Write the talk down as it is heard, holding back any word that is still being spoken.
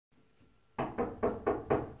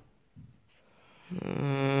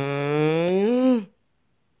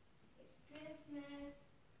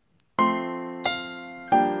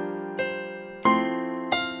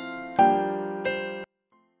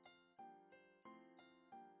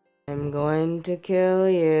I'm going to kill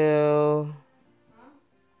you.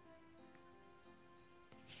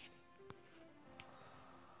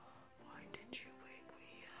 Why did you wake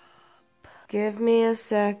me up? Give me a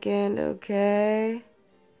second, okay?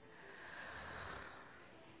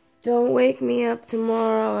 Don't wake me up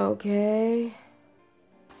tomorrow, okay?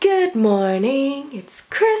 Good morning, it's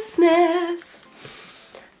Christmas.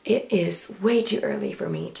 It is way too early for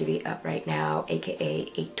me to be up right now, aka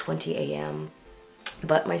 8:20 a.m.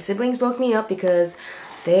 But my siblings woke me up because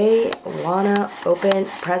they wanna open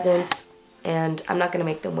presents and I'm not gonna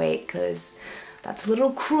make them wait because that's a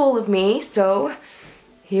little cruel of me, so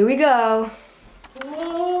here we go.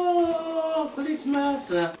 Oh,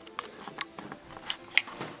 Christmas!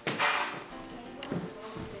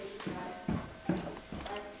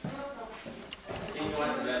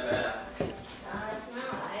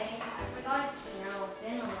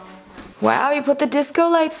 Wow, you put the disco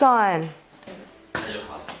lights on.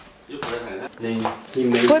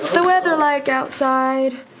 What's the weather like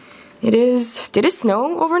outside? It is. Did it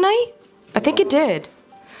snow overnight? I think it did.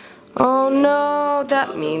 Oh no,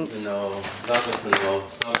 that means. Snow. So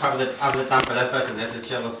after time for that first, let's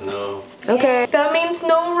shovel snow. Okay, that means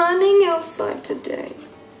no running outside today.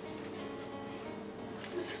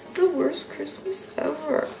 This is the worst Christmas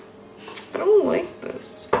ever. I don't like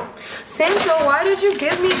this. Santa, why did you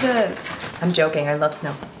give me this? I'm joking, I love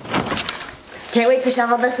snow. Can't wait to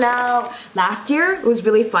shovel the snow. Last year, it was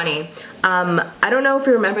really funny. I don't know if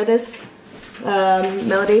you remember this,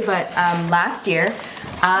 Melody, but last year,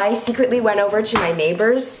 I secretly went over to my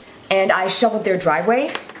neighbors and I shoveled their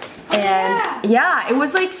driveway. And yeah, it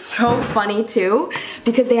was like so funny too,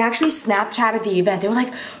 because they actually Snapchatted the event. They were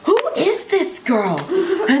like, who is this girl?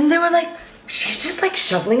 And they were like, she's just like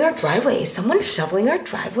shoveling our driveway. Is someone shoveling our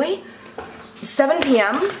driveway? 7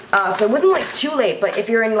 p.m. So it wasn't like too late, but if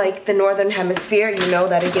you're in like the northern hemisphere, you know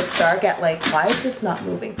that it gets dark at like, why is this not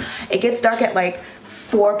moving? It gets dark at like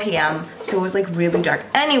 4 p.m. So it was like really dark.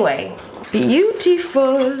 Anyway,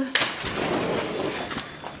 beautiful.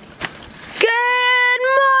 Good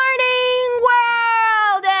morning,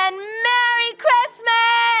 world, and Merry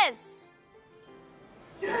Christmas!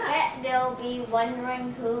 They'll be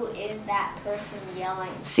wondering who is that person yelling.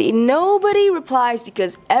 See, nobody replies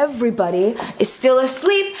because everybody is still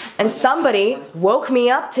asleep and somebody woke me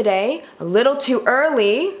up today a little too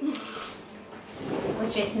early.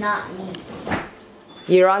 Which is not me.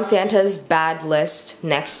 You're on Santa's bad list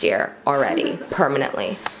next year already,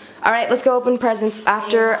 permanently. All right, let's go open presents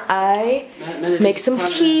after I make some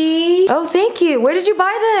tea. Oh, thank you. Where did you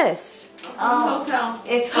buy this? Hotel.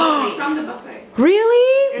 It's free. From the buffet.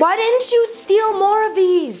 Really? Why didn't you steal more of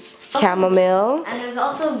these? Chamomile. And there's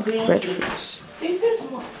also green Red tea. fruits. I think there's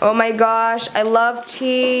more. Oh my gosh, I love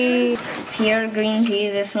tea. Pure green tea.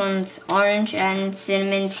 This one's orange and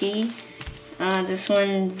cinnamon tea. This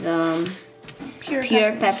one's pure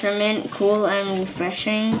peppermint, cool and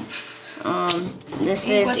refreshing. This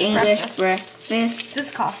is English breakfast. This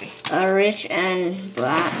is coffee. Rich and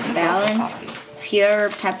balanced. Pure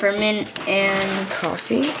peppermint and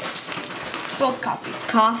Coffee? Both coffee.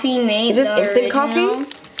 coffee made. Is this the instant original.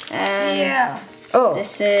 coffee? And Yeah. Oh,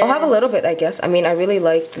 This is- I'll have a little bit, I guess. I mean, I really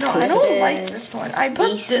like the No, I taste of don't it. like this one. I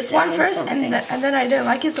put Beast this one and first, something. and then I didn't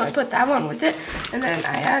like it, so I put that one with it, and then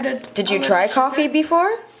I added. Did you a little try sugar. coffee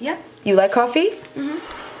before? Yeah. You like coffee? Mhm.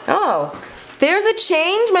 Oh, there's a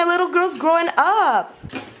change. My little girl's growing up.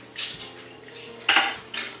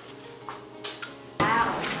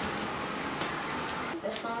 Ow.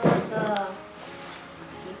 This one was the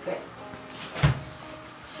secret.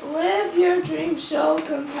 Live your dream, show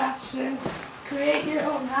compassion, create your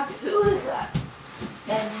own happy. Who is that?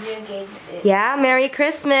 That you gave it. Yeah, Merry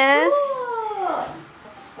Christmas. Oh,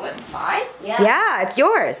 what's mine? Yeah, it's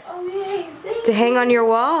yours. Oh yay! Thank To hang on your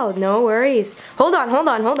wall, no worries. Hold on.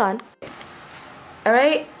 All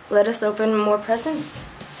right, let us open more presents.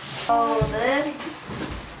 Oh, this.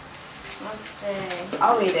 Let's see.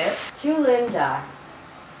 I'll read it. To Linda.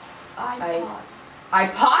 iPod?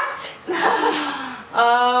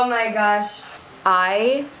 Oh my gosh.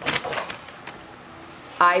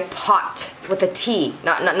 iPod with a T,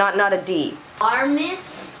 not a D.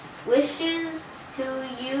 Armis wishes to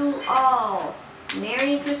you all.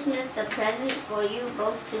 Merry Christmas, the present for you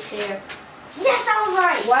both to share. Yes, I was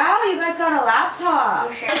right. Wow, you guys got a laptop.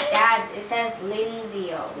 You share Dad's. It says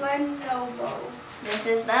Lindio. Lenovo. This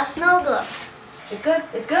is the snow globe. It's good.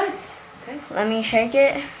 It's good. Okay. Let me shake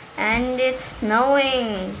it, and it's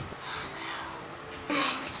snowing.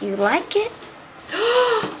 You like it?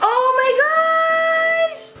 Oh my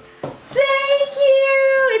gosh! Thank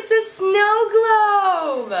you! It's a snow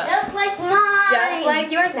globe! Just like mine. Just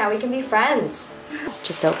like yours. Now we can be friends.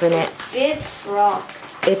 Just open it. It's rock.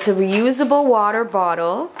 It's a reusable water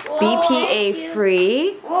bottle, Whoa, BPA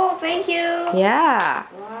free. Whoa, thank you. Yeah.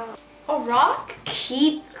 Wow. A rock?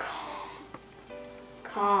 Keep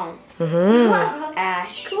calm.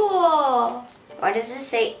 Ash. Cool. Why does it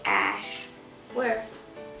say ash? Where?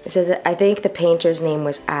 It says, I think the painter's name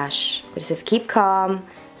was Ash. But it says keep calm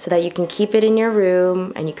so that you can keep it in your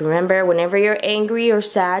room. And you can remember whenever you're angry or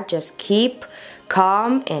sad, just keep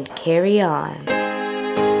calm and carry on.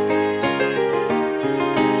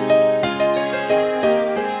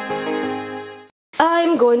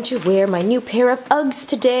 I'm going to wear my new pair of Uggs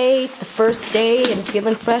today. It's the first day and it's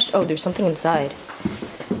feeling fresh. Oh, there's something inside.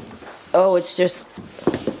 Oh, it's just...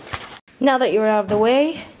 Now that you're out of the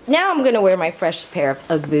way, now I'm gonna wear my fresh pair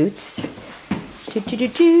of Ugg boots.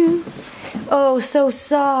 Oh, so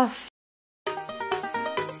soft.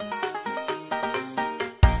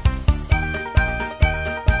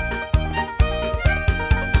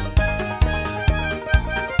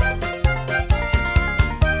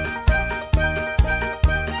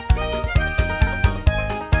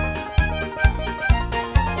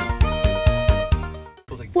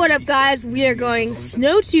 What up, guys? We are going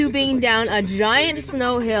snow tubing down a giant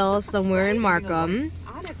snow hill somewhere in Markham.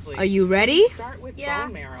 Are you ready? Yeah.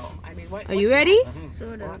 Are you ready?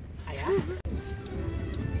 Sort of.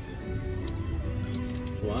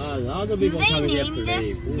 Wow, Do they name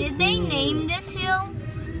this? Did they name this hill?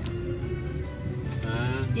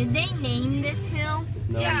 Did they name this hill?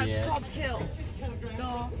 Yeah, it's called Hill.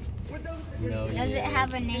 Does it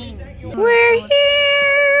have a name? We're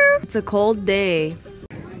here! It's a cold day.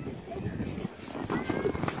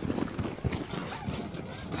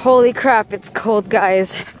 Holy crap, it's cold,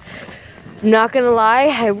 guys. I'm not gonna lie,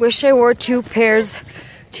 I wish I wore two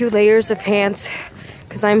layers of pants,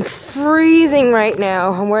 because I'm freezing right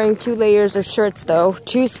now. I'm wearing 2 layers of shirts though,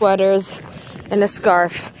 2 sweaters and a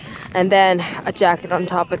scarf, and then a jacket on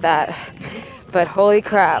top of that. But holy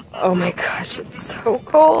crap, oh my gosh, it's so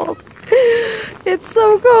cold. It's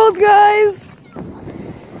so cold, guys.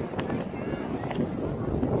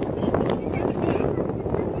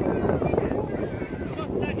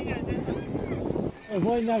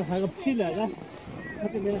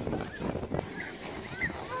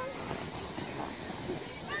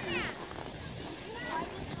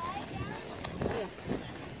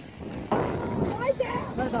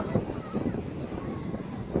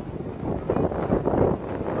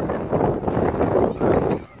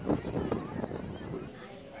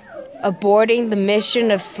 Aborting the mission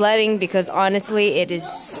of sledding because honestly it is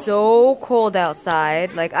so cold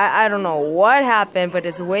outside. Like I don't know what happened, but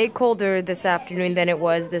it's way colder this afternoon than it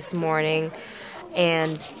was this morning,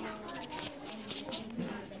 and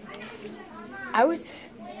I was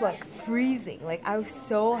like freezing. Like I was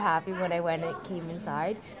so happy when I went and came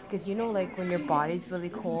inside, because you know, like when your body's really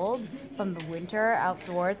cold from the winter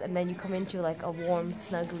outdoors and then you come into like a warm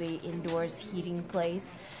snuggly indoors heating place,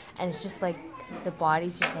 and it's just like the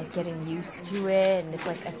body's just like getting used to it and it's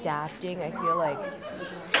like adapting. I feel like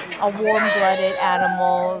a warm-blooded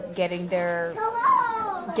animal getting their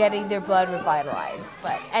blood revitalized.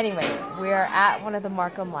 But anyway, we're at one of the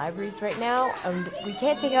Markham libraries right now, and we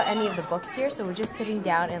can't take out any of the books here, so we're just sitting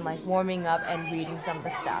down and like warming up and reading some of the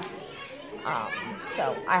stuff.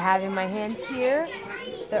 So I have in my hands here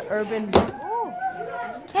the Urban... Ooh,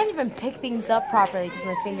 can't even pick things up properly because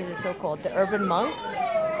my fingers are so cold. The Urban Monk.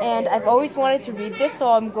 And I've always wanted to read this, so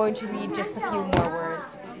I'm going to read just a few more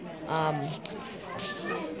words.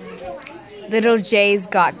 Little Jay's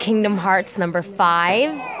got Kingdom Hearts number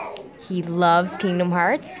 5. He loves Kingdom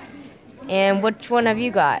Hearts. And which one have you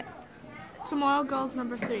got? Tomorrow Girls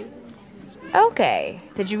number 3. Okay.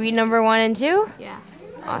 Did you read number 1 and 2? Yeah.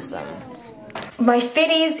 Awesome. My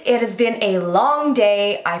fitties, it has been a long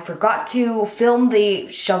day. I forgot to film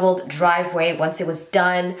the shoveled driveway once it was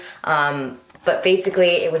done. But basically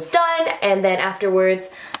it was done, and then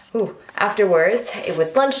afterwards it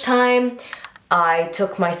was lunchtime. I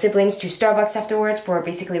took my siblings to Starbucks afterwards for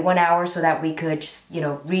basically 1 hour so that we could just, you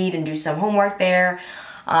know, read and do some homework there.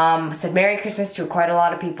 Said Merry Christmas to quite a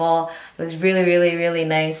lot of people. It was really, really, really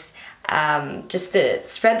nice. Just to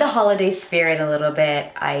spread the holiday spirit a little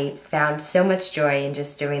bit. I found so much joy in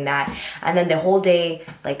just doing that. And then the whole day,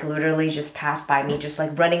 like, literally just passed by me, just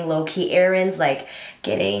like running low-key errands, like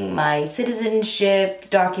getting my citizenship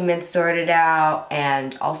documents sorted out,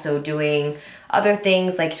 and also doing other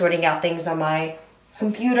things like sorting out things on my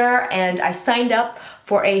computer. And I signed up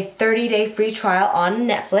for a 30-day free trial on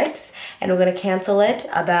Netflix, and I'm gonna cancel it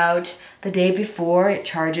about the day before it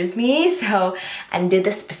charges me. So, and did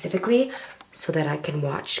this specifically so that I can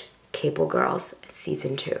watch Cable Girls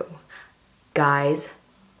season 2. Guys,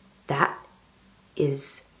 that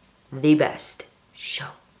is the best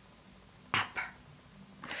show ever.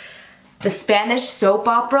 The Spanish soap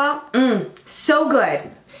opera, so good.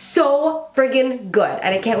 So friggin' good.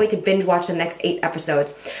 And I can't wait to binge watch the next 8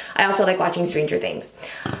 episodes. I also like watching Stranger Things.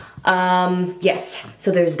 Yes,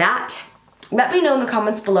 so there's that. Let me know in the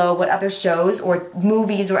comments below what other shows or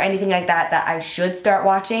movies or anything like that I should start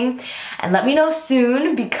watching. And let me know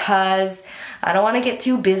soon because I don't want to get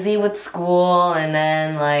too busy with school and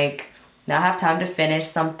then like not have time to finish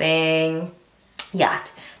something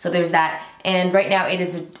yet. So there's that. And right now it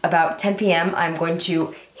is about 10 p.m. I'm going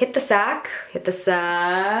to hit the sack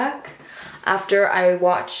after I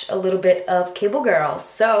watch a little bit of Cable Girls.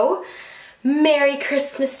 So Merry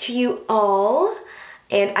Christmas to you all.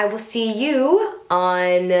 And I will see you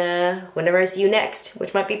on whenever I see you next,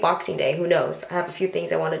 which might be Boxing Day, who knows. I have a few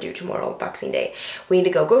things I want to do tomorrow, Boxing Day. We need to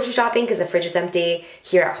go grocery shopping because the fridge is empty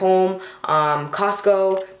here at home.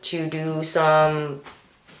 Costco to do some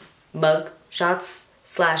mug shots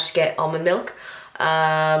 / get almond milk.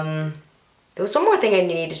 There was one more thing I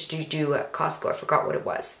needed to do at Costco. I forgot what it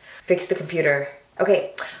was. Fix the computer.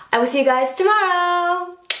 Okay, I will see you guys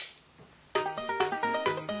tomorrow.